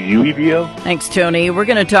UVO. Thanks, Tony. We're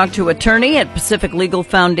going to talk to attorney at Pacific Legal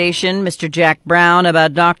Foundation, Mr. Jack Brown,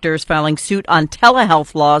 about doctors filing suit on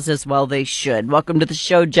telehealth laws as well they should. Welcome to the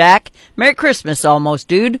show, Jack. Merry Christmas almost,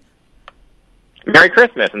 dude. Merry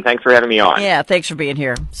Christmas, and thanks for having me on. Yeah, thanks for being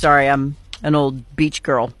here. Sorry, I'm an old beach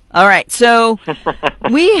girl. All right, so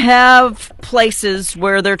we have places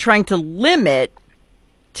where they're trying to limit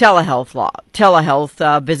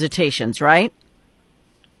telehealth visitations, right?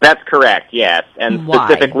 That's correct, yes. And why?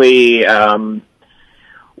 Specifically, in a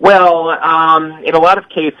lot of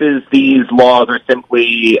cases, these laws are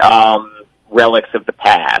simply relics of the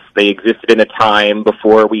past. They existed in a time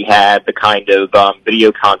before we had the kind of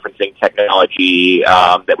video conferencing technology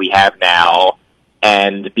that we have now.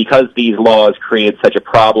 And because these laws created such a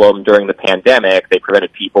problem during the pandemic, they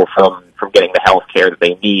prevented people from getting the health care that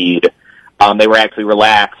they need. They were actually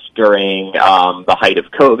relaxed during the height of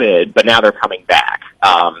COVID, but now they're coming back.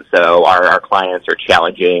 So our clients are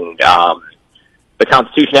challenging the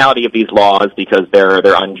constitutionality of these laws because they're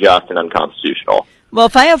unjust and unconstitutional. Well,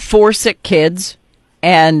 if I have 4 sick kids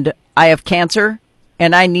and I have cancer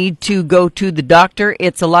and I need to go to the doctor,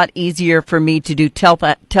 it's a lot easier for me to do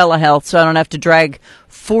telehealth so I don't have to drag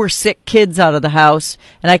 4 sick kids out of the house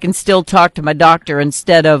and I can still talk to my doctor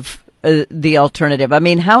instead of the alternative. I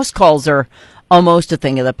mean, house calls are almost a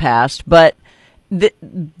thing of the past, but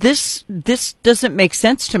this doesn't make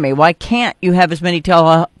sense to me. Why can't you have as many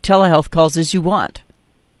telehealth calls as you want?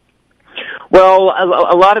 Well,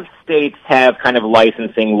 a lot of states have kind of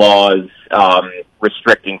licensing laws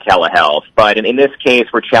restricting telehealth, but in this case,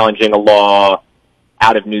 we're challenging a law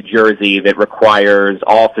out of New Jersey that requires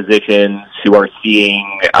all physicians who are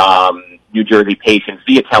seeing New Jersey patients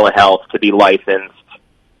via telehealth to be licensed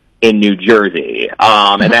in New Jersey.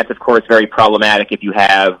 And that's, of course, very problematic if you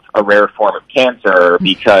have a rare form of cancer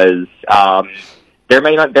because there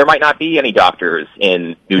might not be any doctors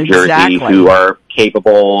in New Jersey who are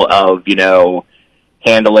capable of,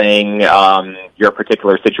 handling your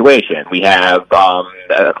particular situation. We have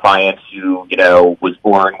a client who, was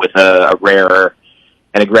born with a rare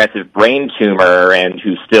and aggressive brain tumor and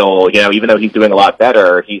who still, even though he's doing a lot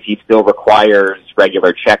better, he still requires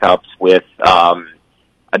regular checkups with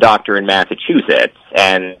a doctor in Massachusetts.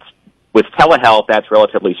 And with telehealth, that's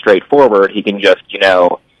relatively straightforward. He can just,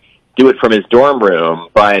 do it from his dorm room.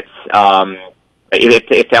 But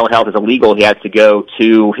if telehealth is illegal, he has to go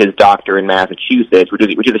to his doctor in Massachusetts, which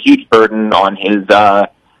is a huge burden on his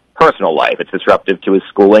personal life. It's disruptive to his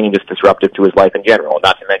schooling and just disruptive to his life in general,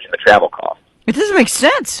 not to mention the travel costs. It doesn't make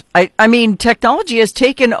sense. I mean, technology has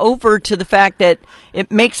taken over to the fact that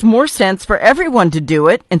it makes more sense for everyone to do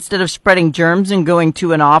it instead of spreading germs and going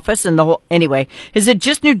to an office and the whole. Anyway, is it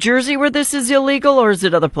just New Jersey where this is illegal, or is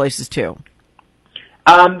it other places too?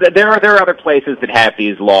 There are other places that have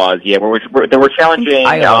these laws. Yeah, we're challenging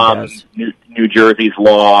New Jersey's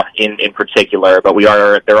law in particular, but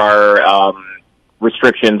there are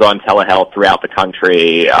restrictions on telehealth throughout the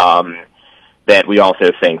country. That we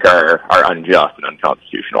also think are unjust and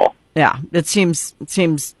unconstitutional. Yeah, it seems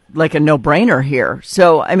like a no-brainer here.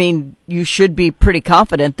 So, I mean, you should be pretty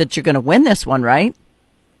confident that you're going to win this one, right?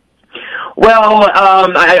 Well,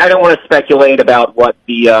 I don't want to speculate about what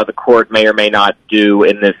the court may or may not do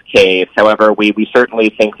in this case. However, we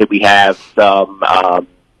certainly think that we have some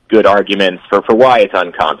good arguments for why it's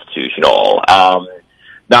unconstitutional.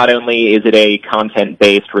 Not only is it a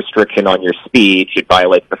content-based restriction on your speech, it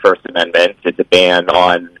violates the First Amendment. It's a ban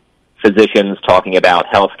on physicians talking about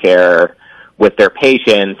health care with their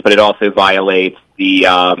patients, but it also violates the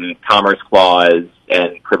Commerce Clause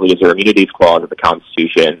and Privileges or Immunities Clause of the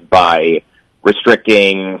Constitution by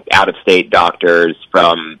restricting out-of-state doctors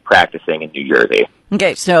from practicing in New Jersey.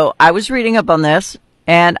 Okay, so I was reading up on this,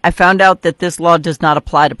 and I found out that this law does not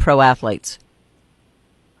apply to pro athletes.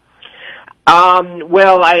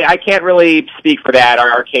 Well, I can't really speak for that.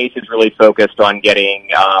 Our case is really focused on getting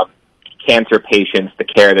cancer patients the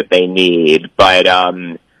care that they need. But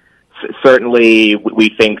certainly we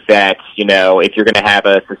think that, if you're going to have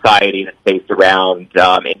a society that's based around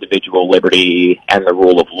individual liberty and the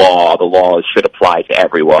rule of law, the laws should apply to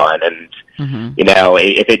everyone. And,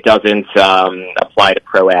 if it doesn't apply to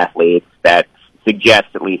pro athletes, that suggests,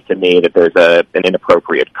 at least to me, that there's an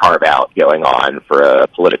inappropriate carve-out going on for a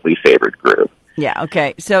politically favored group. Yeah,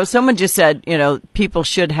 okay. So someone just said, people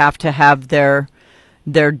should have to have their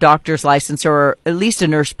doctor's license or at least a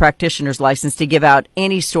nurse practitioner's license to give out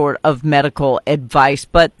any sort of medical advice.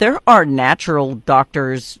 But there are natural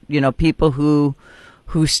doctors, people who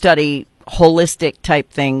study holistic type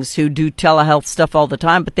things, who do telehealth stuff all the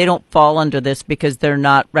time, but they don't fall under this because they're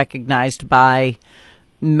not recognized by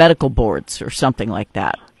medical boards or something like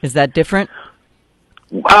that. Is that different?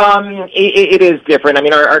 It is different. I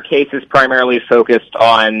mean, our case is primarily focused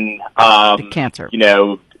on, The cancer.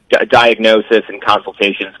 diagnosis and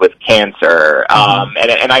consultations with cancer.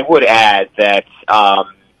 And I would add that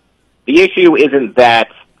the issue isn't that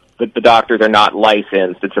the doctors are not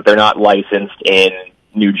licensed; it's that they're not licensed in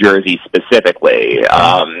New Jersey specifically.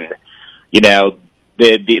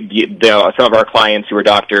 Some of our clients who are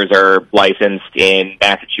doctors are licensed in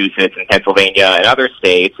Massachusetts and Pennsylvania and other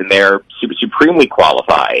states, and they're supremely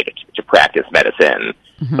qualified to practice medicine.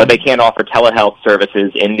 But they can't offer telehealth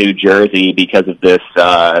services in New Jersey because of this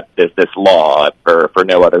law for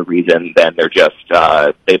no other reason than they're just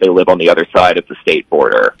they live on the other side of the state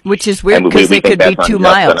border. Which is weird because they could be 2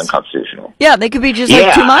 miles. Unconstitutional. Yeah, they could be just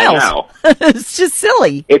like 2 miles. I know. It's just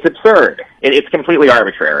silly. It's absurd. It's completely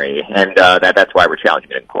arbitrary, and that's why we're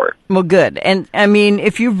challenging it in court. Well, good. And, I mean,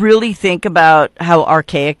 if you really think about how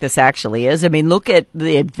archaic this actually is, I mean, look at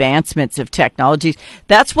the advancements of technologies.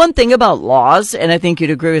 That's one thing about laws, and I think you'd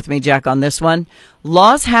agree with me, Jack, on this one.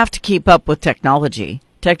 Laws have to keep up with technology.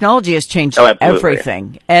 Technology has changed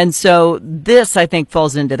everything. And so this, I think,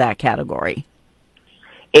 falls into that category.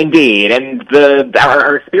 Indeed. And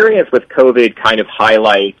our experience with COVID kind of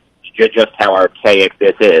highlights just how archaic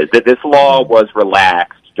this is. That this law was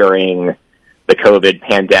relaxed during the COVID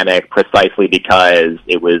pandemic precisely because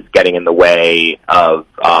it was getting in the way of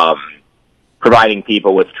providing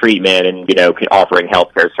people with treatment and, offering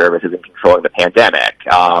healthcare services and controlling the pandemic.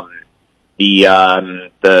 The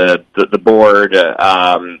board,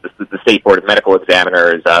 the State Board of Medical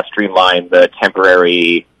Examiners, streamlined the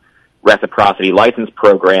temporary reciprocity license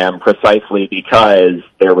program precisely because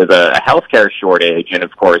there was a healthcare shortage, and of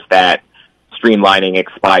course that streamlining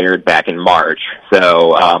expired back in March.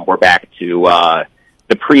 So we're back to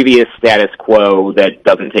the previous status quo that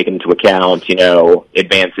doesn't take into account,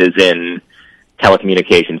 advances in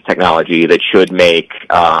telecommunications technology that should make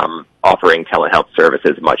offering telehealth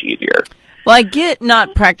services much easier. Well, I get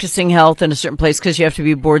not practicing health in a certain place because you have to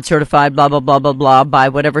be board certified, blah, blah, blah, blah, blah, by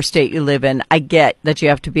whatever state you live in. I get that you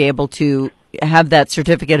have to be able to have that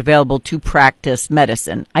certificate available to practice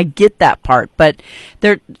medicine. I get that part, but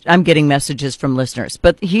I'm getting messages from listeners.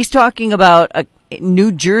 But he's talking about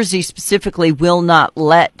New Jersey specifically will not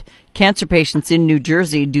let cancer patients in New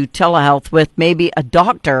Jersey do telehealth with maybe a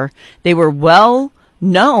doctor they were well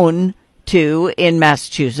known to in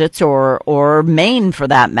Massachusetts or Maine for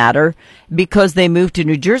that matter, because they moved to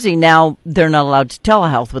New Jersey. Now they're not allowed to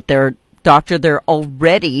telehealth with their doctor they're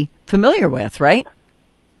already familiar with, right?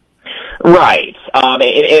 Right.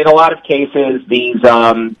 In a lot of cases, these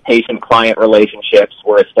patient-client relationships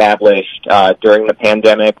were established during the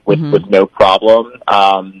pandemic with no problem.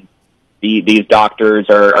 These doctors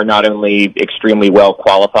are not only extremely well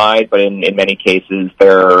qualified, but in many cases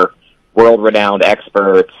they're world-renowned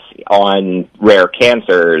experts on rare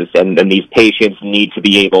cancers, and these patients need to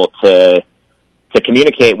be able to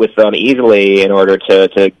communicate with them easily in order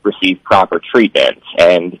to receive proper treatment.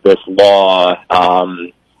 And this law,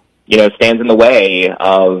 stands in the way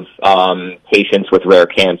of patients with rare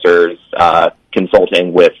cancers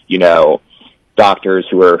consulting with, doctors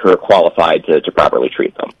who are qualified to properly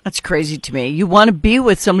treat them. That's crazy to me. You want to be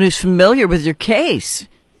with someone who's familiar with your case.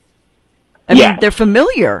 I mean, they're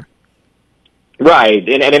familiar. Right,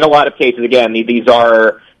 and in a lot of cases, again, these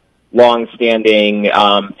are long-standing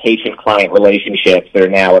patient-client relationships that are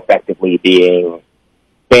now effectively being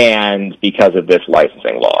banned because of this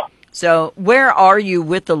licensing law. So where are you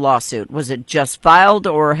with the lawsuit? Was it just filed,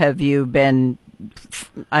 or have you been,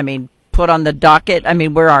 put on the docket?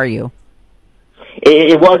 Where are you?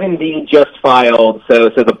 It was indeed just filed, so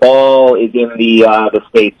the ball is in the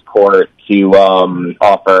state's court to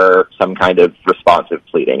offer some kind of responsive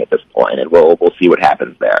pleading at this point, and we'll see what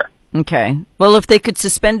happens there. Okay. Well, if they could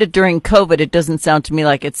suspend it during COVID, it doesn't sound to me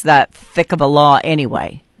like it's that thick of a law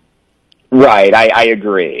anyway. Right, I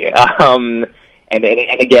agree. And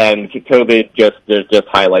again, COVID just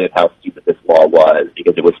highlighted how stupid this law was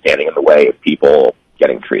because it was standing in the way of people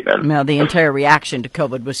getting treatment. Now, the entire reaction to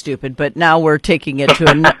COVID was stupid, but now we're taking it to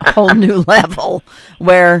a whole new level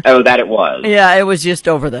where... Oh, that it was. Yeah, it was just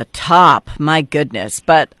over the top. My goodness.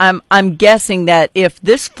 But I'm guessing that if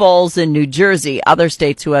this falls in New Jersey, other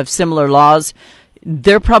states who have similar laws,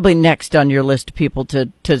 they're probably next on your list of people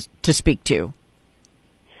to speak to.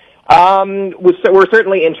 We're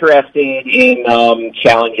certainly interested in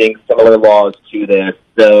challenging similar laws to this.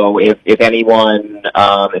 So if any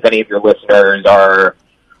of your listeners are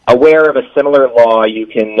aware of a similar law, you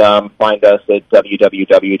can find us at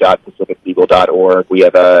www.pacificlegal.org. We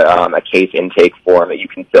have a case intake form that you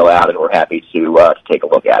can fill out, and we're happy to take a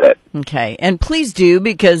look at it. Okay, and please do,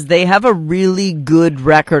 because they have a really good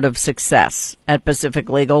record of success at Pacific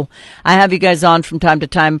Legal. I have you guys on from time to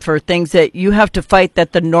time for things that you have to fight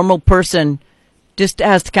that the normal person just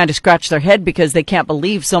has to kind of scratch their head because they can't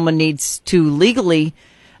believe someone needs to legally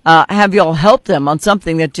have you all help them on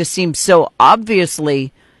something that just seems so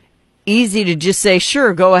obviously easy to just say,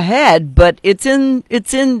 sure, go ahead, but it's in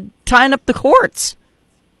tying up the courts.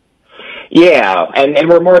 Yeah, and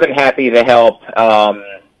we're more than happy to help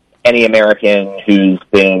any American who's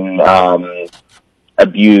been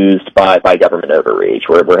abused by government overreach.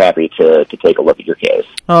 We're happy to take a look at your case.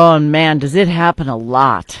 Oh, man, does it happen a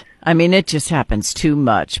lot? I mean, it just happens too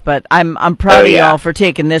much. But I'm proud of y'all for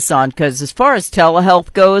taking this on, because as far as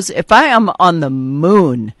telehealth goes, if I am on the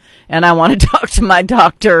moon and I want to talk to my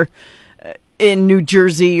doctor in New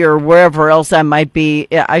Jersey or wherever else I might be,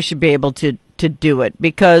 I should be able to do it,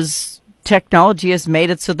 because technology has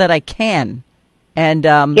made it so that I can. And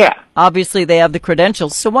obviously they have the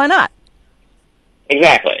credentials, so why not?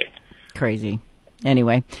 Exactly. Crazy.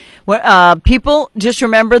 Anyway, people, just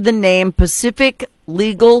remember the name Pacific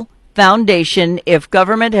Legal Foundation. If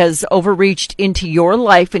government has overreached into your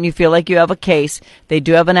life and you feel like you have a case, they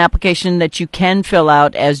do have an application that you can fill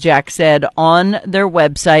out, as Jack said, on their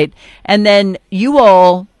website. And then you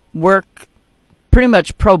all work pretty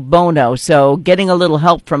much pro bono, so getting a little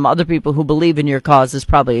help from other people who believe in your cause is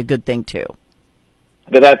probably a good thing too.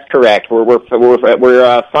 That's correct. We're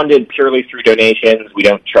funded purely through donations. We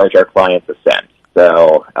don't charge our clients a cent.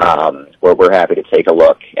 So we're happy to take a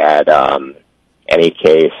look at any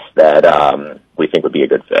case that we think would be a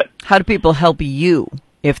good fit. How do people help you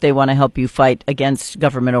if they want to help you fight against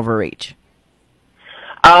government overreach?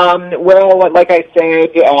 Well, like I said,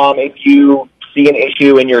 if you see an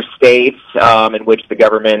issue in your state in which the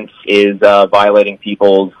government is violating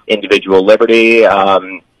people's individual liberty,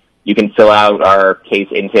 you can fill out our case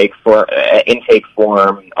intake form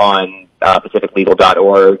on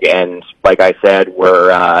pacificlegal.org, and like I said,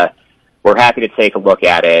 we're happy to take a look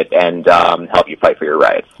at it and help you fight for your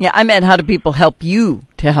rights. Yeah, I meant, how do people help you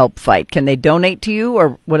to help fight? Can they donate to you,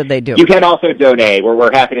 or what do they do? You can also donate.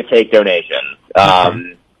 We're happy to take donations.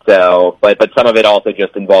 Okay. But some of it also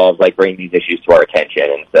just involves like bringing these issues to our attention.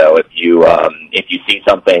 And so if you see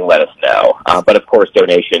something, let us know. But of course,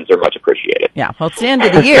 donations are much appreciated. Yeah, well, it's the end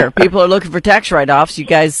of the year. People are looking for tax write-offs. You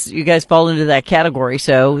guys fall into that category.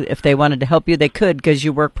 So if they wanted to help you, they could, because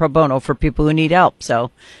you work pro bono for people who need help.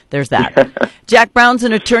 So there's that. Jack Brown's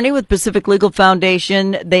an attorney with Pacific Legal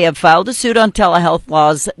Foundation. They have filed a suit on telehealth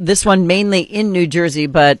laws. This one mainly in New Jersey,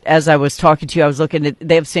 but as I was talking to you, I was looking at,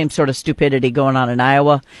 they have the same sort of stupidity going on in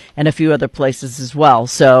Iowa and a few other places as well.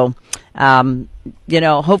 So,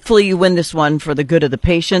 hopefully you win this one for the good of the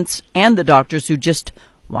patients and the doctors who just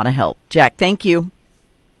want to help. Jack, thank you.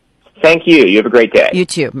 Thank you. You have a great day. You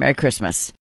too. Merry Christmas.